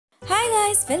Hi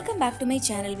guys, welcome back to my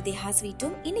channel with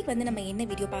Sweetum. இன்னைக்கு வந்து நம்ம என்ன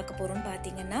வீடியோ பார்க்க போறோம்னு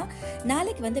பாத்தீங்கன்னா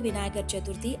நாளைக்கு வந்து விநாயகர்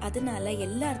சதுர்த்தி. அதனால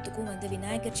எல்லாத்துக்கும் வந்து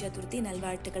விநாயகர் சதுர்த்தி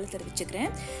நல்வாழ்த்துக்கள் தெரிவிச்சுக்கிறேன்.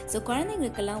 சோ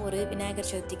குழந்தைகளுக்கெல்லாம் ஒரு விநாயகர்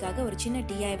சதுர்த்திக்காக ஒரு சின்ன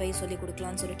DIY சொல்லி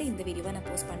கொடுக்கலாம்னு சொல்லிட்டு இந்த வீடியோவை நான்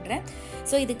போஸ்ட் பண்றேன்.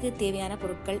 சோ இதுக்கு தேவையான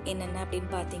பொருட்கள் என்னென்ன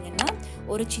அப்படினு பாத்தீங்கன்னா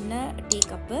ஒரு சின்ன டீ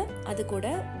கப், அது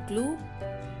கூட க்ளூ,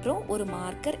 அப்புறம் ஒரு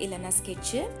மார்க்கர் இல்லைன்னா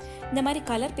ஸ்கெட்சு, இந்த மாதிரி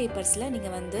கலர் பேப்பர்ஸில்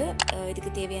நீங்கள் வந்து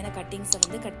இதுக்கு தேவையான கட்டிங்ஸை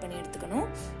வந்து கட் பண்ணி எடுத்துக்கணும்.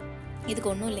 இதுக்கு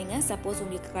ஒன்றும் இல்லைங்க, சப்போஸ்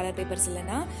உங்களுக்கு கலர் பேப்பர்ஸ்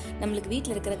இல்லைன்னா நம்மளுக்கு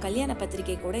வீட்டில் இருக்கிற கல்யாண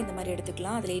பத்திரிகை கூட இந்த மாதிரி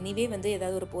எடுத்துக்கலாம். அதில் எனிவே வந்து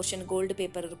ஏதாவது ஒரு போர்ஷன் கோல்டு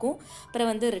பேப்பர் இருக்கும், அப்புறம்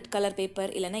வந்து ரெட் கலர்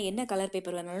பேப்பர் இல்லைன்னா என்ன கலர்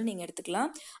பேப்பர் வேணாலும் நீங்கள் எடுத்துக்கலாம்.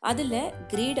 அதில்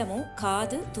கிரீடமும்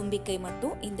காது தும்பிக்கை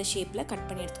மட்டும் இந்த ஷேப்பில் கட்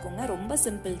பண்ணி எடுத்துக்கோங்க. ரொம்ப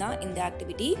சிம்பிள் தான் இந்த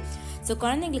ஆக்டிவிட்டி. ஸோ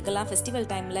குழந்தைங்களுக்கெல்லாம் ஃபெஸ்டிவல்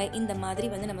டைமில் இந்த மாதிரி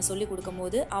வந்து நம்ம சொல்லிக் கொடுக்கும்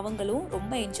போது அவங்களும்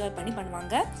ரொம்ப என்ஜாய் பண்ணி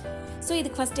பண்ணுவாங்க. ஸோ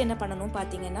இதுக்கு ஃபஸ்ட்டு என்ன பண்ணணும்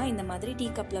பார்த்தீங்கன்னா, இந்த மாதிரி டீ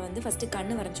கப்பில் வந்து ஃபஸ்ட்டு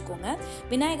கண்ணு வரைஞ்சிக்கோங்க.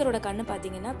 விநாயகரோட கண்ணு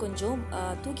பார்த்தீங்கன்னா கொஞ்சம்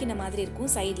தூக்கின மாதிரி இருக்கும்,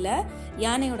 சைடில்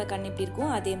யானையோட கண் எப்படி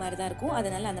இருக்கும் அதே மாதிரி தான் இருக்கும்.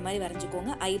 அதனால அந்த மாதிரி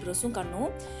வரைஞ்சிக்கோங்க, ஐப்ரோஸும் கண்ணும்.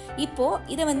 இப்போது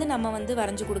இதை வந்து நம்ம வந்து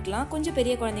வரைஞ்சி கொடுக்கலாம். கொஞ்சம்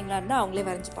பெரிய குழந்தைங்களா இருந்தால் அவங்களே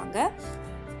வரைஞ்சிப்பாங்க.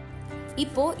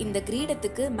 இப்போது இந்த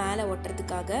கிரீடத்துக்கு மேலே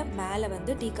ஒட்டுறதுக்காக மேலே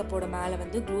வந்து டீ கப்போட மேலே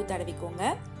வந்து க்ளூ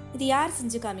தடவிக்கோங்க. இது யார்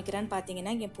செஞ்சு காமிக்கிறான்னு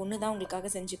பார்த்தீங்கன்னா என் பொண்ணு தான்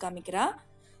உங்களுக்காக செஞ்சு காமிக்கிறா.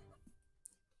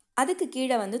 அதுக்கு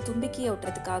கீழே வந்து தும்பிக்கையை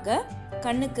ஒட்டுறதுக்காக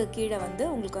கண்ணுக்கு கீழே வந்து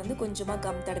உங்களுக்கு வந்து கொஞ்சமாக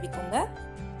கம் தடவிக்கோங்க.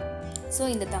 ஸோ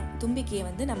இந்த தும்பிக்கையை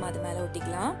வந்து நம்ம அது மேலே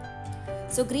ஒட்டிக்கலாம்.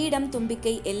 ஸோ கிரீடம்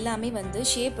தும்பிக்கை எல்லாமே வந்து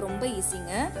ஷேப் ரொம்ப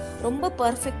ஈஸிங்க, ரொம்ப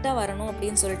பர்ஃபெக்டாக வரணும்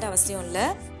அப்படின்னு சொல்லிட்டு அவசியம் இல்லை.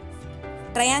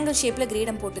 ட்ரையாங்கிள் ஷேப்பில்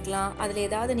கிரீடம் போட்டுக்கலாம், அதில்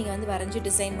ஏதாவது நீங்கள் வந்து வரைஞ்சி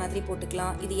டிசைன் மாதிரி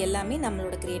போட்டுக்கலாம். இது எல்லாமே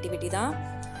நம்மளோட க்ரியேட்டிவிட்டி தான்.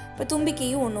 இப்போ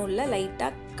தும்பிக்கையும் ஒன்றும் இல்லை,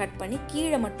 லைட்டாக கட் பண்ணி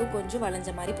கீழே மட்டும் கொஞ்சம்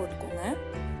வளைஞ்ச மாதிரி போட்டுக்கோங்க.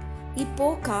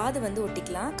 இப்போது காது வந்து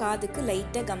ஒட்டிக்கலாம். காதுக்கு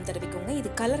லைட்டாக கம் தடவிக்கோங்க.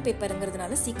 இது கலர்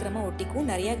பேப்பருங்கிறதுனால சீக்கிரமாக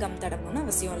ஒட்டிக்கும், நிறையா கம் தடவணும்னு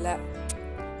அவசியம் இல்லை.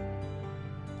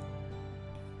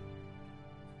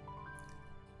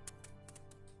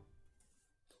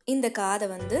 இந்த காதை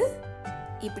வந்து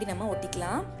இப்படி நம்ம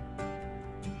ஒட்டிக்கலாம்.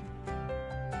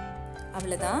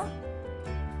 அவ்வளோதான்.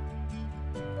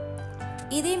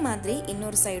 இதே மாதிரி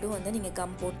இன்னொரு சைடும் வந்து நீங்கள்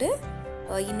கம் போட்டு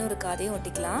இன்னொரு காதையும்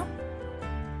ஒட்டிக்கலாம்.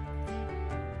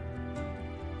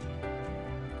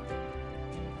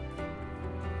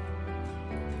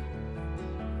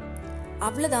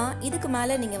 அவ்வளோதான். இதுக்கு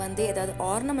மேலே நீங்கள் வந்து ஏதாவது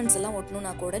ஆர்னமெண்ட்ஸ் எல்லாம்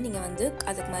ஒட்டணும்னா கூட நீங்கள் வந்து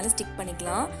அதுக்கு மேலே ஸ்டிக்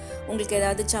பண்ணிக்கலாம். உங்களுக்கு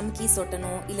ஏதாவது சம்கீஸ்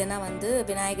ஒட்டணும், இல்லைனா வந்து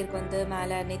விநாயகருக்கு வந்து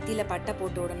மேலே நெத்தியில் பட்டை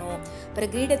போட்டு விடணும்,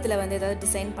 அப்புறம் கிரீடத்தில் வந்து ஏதாவது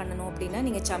டிசைன் பண்ணணும் அப்படின்னா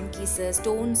நீங்கள் சம்கீஸு,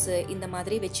 ஸ்டோன்ஸு இந்த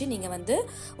மாதிரி வச்சு நீங்கள் வந்து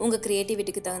உங்கள்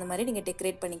க்ரியேட்டிவிட்டிக்கு தகுந்த மாதிரி நீங்கள்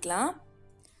டெக்கரேட் பண்ணிக்கலாம்.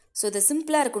 ஸோ இது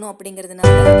சிம்பிளாக இருக்கணும்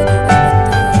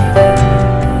அப்படிங்கிறதுனால